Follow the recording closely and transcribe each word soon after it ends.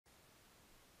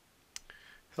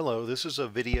Hello, this is a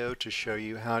video to show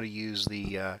you how to use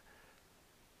the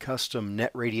custom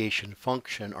net radiation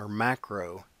function or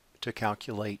macro to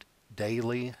calculate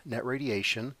daily net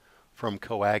radiation from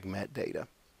coagmet data.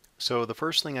 So the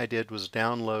first thing I did was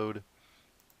download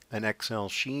an Excel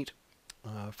sheet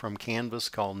from Canvas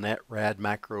called NetRad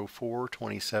Macro 4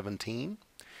 2017.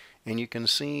 And you can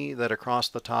see that across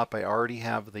the top I already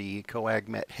have the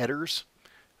coagmet headers.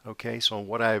 Okay, so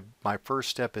my first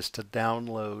step is to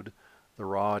download the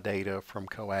raw data from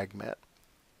coagmet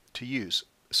to use.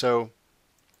 So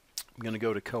I'm going to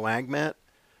go to coagmet,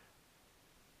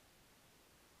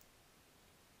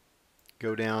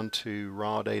 go down to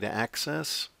raw data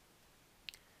access.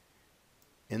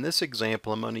 In this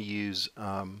example, I'm going to use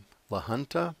LaHunta.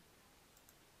 I'm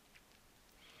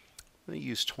going to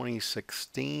use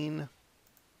 2016,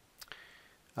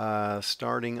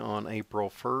 starting on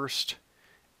April 1st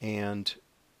and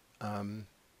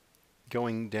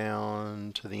going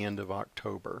down to the end of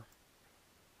October.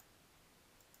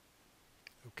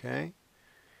 Okay,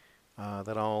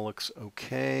 that all looks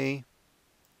okay.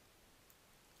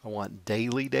 I want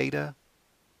daily data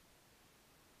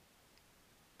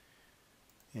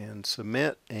and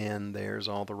submit, and there's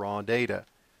all the raw data.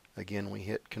 Again, we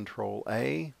hit Control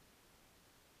A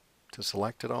to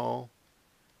select it all,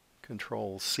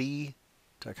 Control C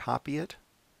to copy it,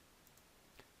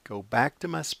 go back to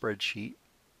my spreadsheet,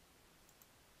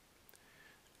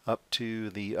 up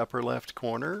to the upper left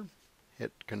corner,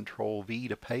 hit Control V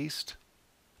to paste.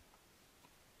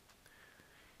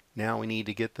 Now we need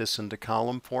to get this into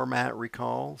column format,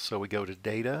 recall, so we go to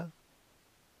Data,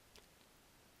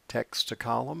 Text to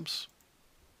Columns.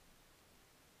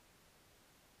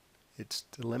 It's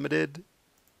delimited.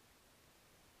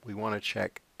 We want to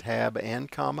check Tab and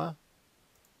comma.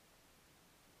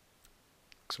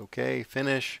 Looks okay,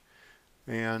 finish,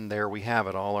 and there we have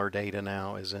it. All our data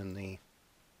now is in the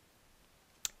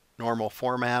normal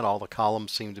format. All the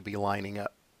columns seem to be lining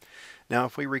up. Now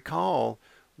if we recall,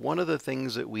 one of the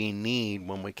things that we need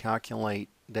when we calculate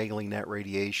daily net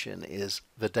radiation is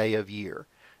the day of year.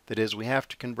 That is, we have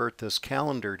to convert this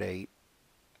calendar date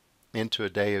into a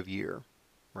day of year,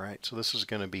 right? So this is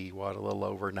going to be, what, a little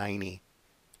over 90,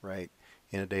 right,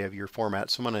 in a day of year format.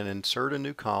 So I'm going to insert a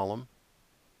new column,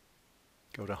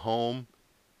 go to Home,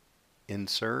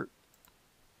 Insert,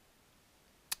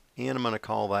 and I'm going to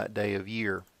call that day of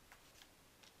year.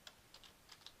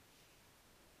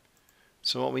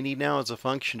 So what we need now is a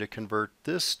function to convert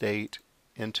this date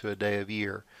into a day of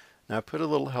year. Now I put a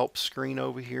little help screen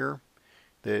over here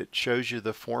that shows you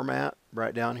the format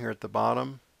right down here at the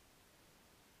bottom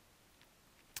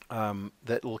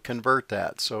that will convert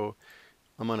that. So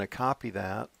I'm going to copy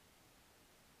that,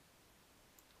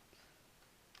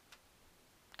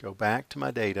 go back to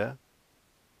my data,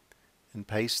 and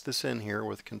paste this in here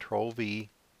with Control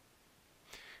V.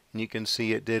 And you can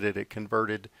see it did it. It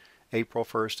converted April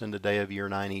 1st into day of year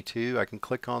 92. I can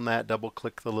click on that, double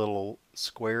click the little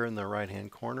square in the right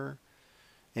hand corner,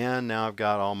 and now I've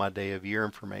got all my day of year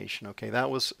information. Okay, that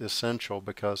was essential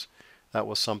because that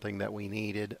was something that we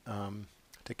needed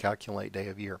to calculate day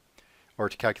of year, or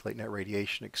to calculate net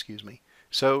radiation, excuse me.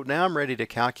 So now I'm ready to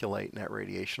calculate net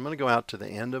radiation. I'm going to go out to the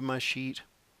end of my sheet,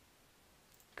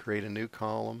 create a new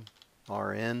column,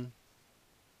 RN.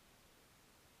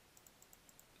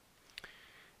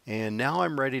 And now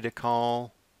I'm ready to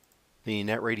call the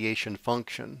net radiation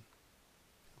function.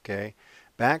 Okay,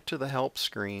 back to the help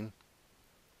screen.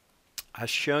 I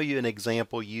show you an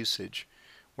example usage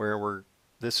where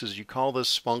you call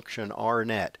this function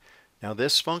RNet. Now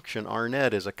this function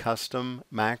RNet is a custom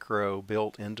macro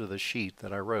built into the sheet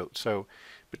that I wrote. So,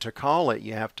 but to call it,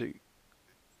 you have to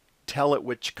tell it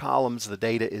which columns the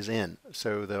data is in.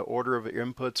 So the order of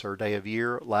inputs are day of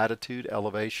year, latitude,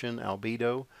 elevation,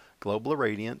 albedo, global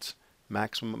irradiance,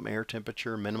 maximum air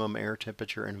temperature, minimum air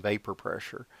temperature, and vapor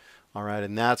pressure. All right,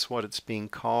 and that's what it's being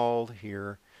called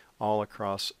here all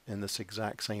across in this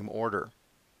exact same order.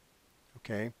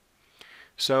 Okay,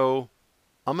 so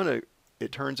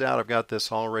it turns out I've got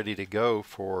this all ready to go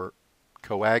for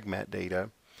coagmet data.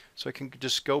 So I can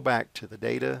just go back to the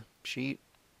data sheet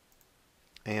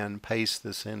and paste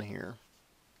this in here.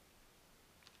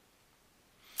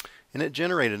 And it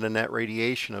generated a net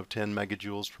radiation of 10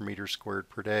 megajoules per meter squared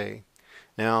per day.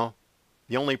 Now,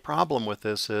 the only problem with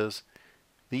this is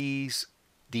these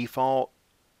default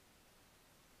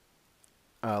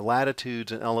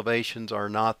latitudes and elevations are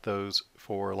not those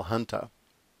for LaHunta.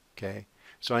 Okay,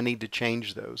 so I need to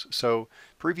change those. So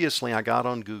previously I got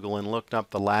on Google and looked up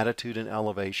the latitude and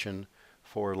elevation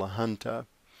for LaHunta.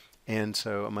 And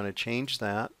so I'm going to change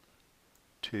that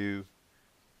to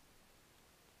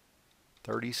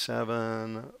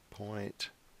 37.5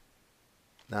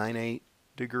 98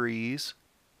 degrees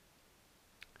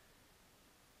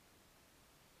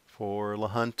for La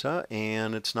Junta,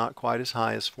 and it's not quite as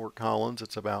high as Fort Collins.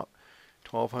 It's about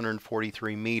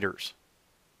 1,243 meters.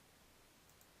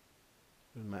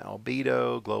 And my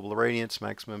albedo, global irradiance,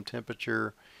 maximum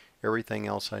temperature, everything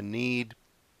else I need.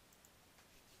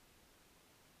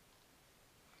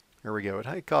 There we go.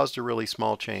 It caused a really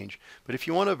small change. But if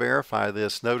you want to verify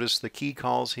this, notice the key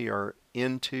calls here are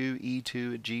N2,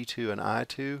 E2, G2, and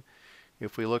I2.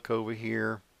 If we look over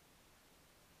here,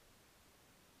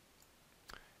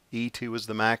 E2 was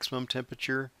the maximum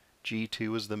temperature, G2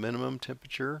 was the minimum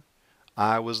temperature,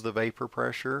 I was the vapor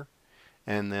pressure,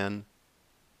 and then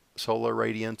solar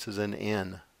radiance is in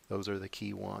N. Those are the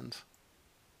key ones.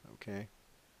 Okay.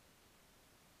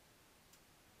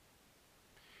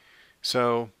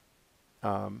 So,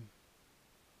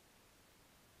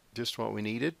 just what we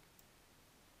needed.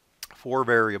 4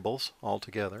 variables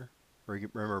altogether.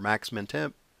 Remember, maximum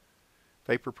temp,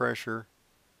 vapor pressure,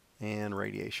 and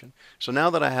radiation. So now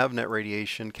that I have net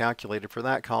radiation calculated for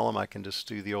that column, I can just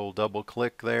do the old double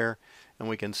click there, and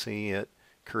we can see it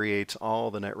creates all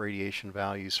the net radiation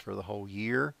values for the whole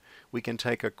year. We can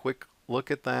take a quick look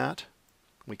at that.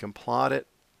 We can plot it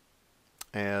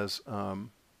as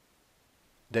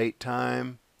date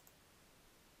time,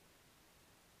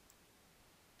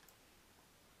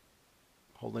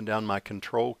 holding down my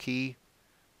control key.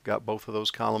 Got both of those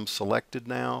columns selected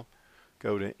now.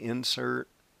 Go to Insert,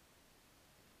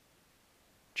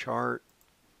 Chart,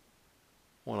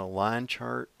 want a line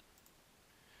chart,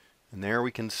 and there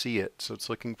we can see it. So it's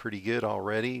looking pretty good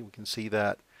already. We can see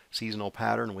that seasonal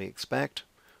pattern we expect.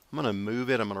 I'm going to move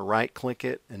it. I'm going to right click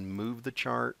it and move the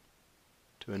chart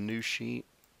to a new sheet.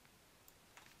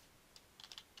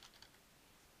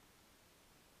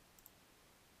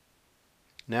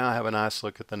 Now I have a nice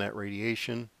look at the net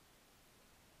radiation.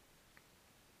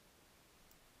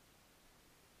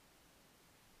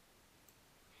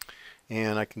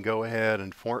 And I can go ahead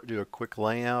and do a quick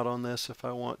layout on this if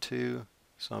I want to.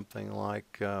 Something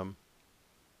like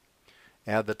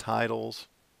add the titles,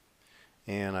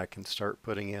 and I can start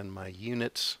putting in my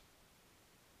units.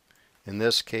 In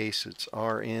this case, it's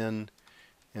RN,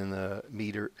 and the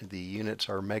units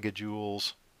are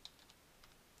megajoules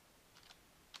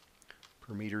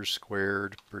per meter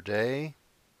squared per day.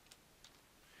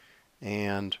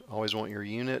 And always want your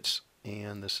units,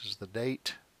 and this is the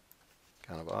date.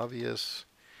 Kind of obvious.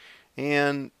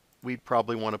 And we'd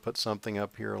probably want to put something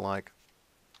up here like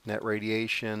net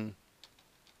radiation,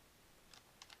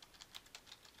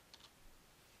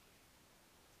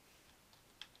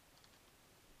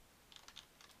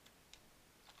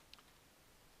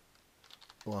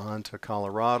 La Junta,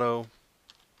 Colorado,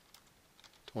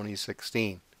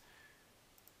 2016.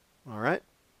 All right,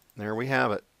 there we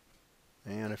have it.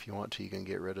 And if you want to, you can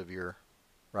get rid of your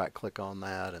right click on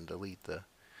that and delete the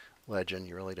legend.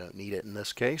 You really don't need it in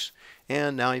this case.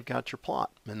 And now you've got your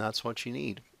plot, and that's what you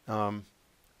need to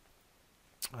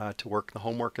work the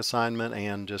homework assignment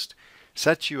and just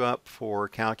set you up for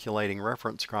calculating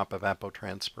reference crop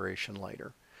evapotranspiration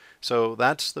later. So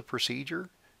that's the procedure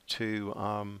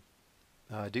to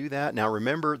do that. Now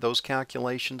remember, those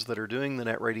calculations that are doing the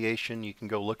net radiation, you can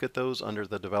go look at those under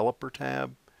the Developer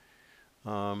tab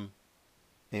and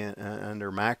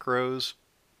under Macros,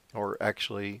 or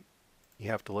actually you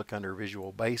have to look under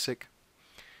Visual Basic.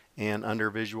 And under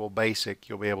Visual Basic,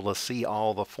 you'll be able to see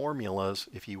all the formulas,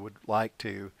 if you would like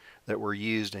to, that were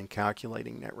used in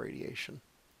calculating net radiation,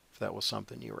 if that was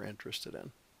something you were interested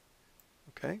in.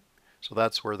 Okay, so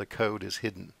that's where the code is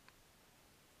hidden.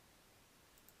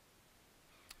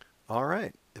 All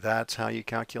right, that's how you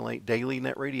calculate daily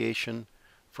net radiation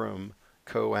from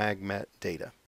COAG MET data.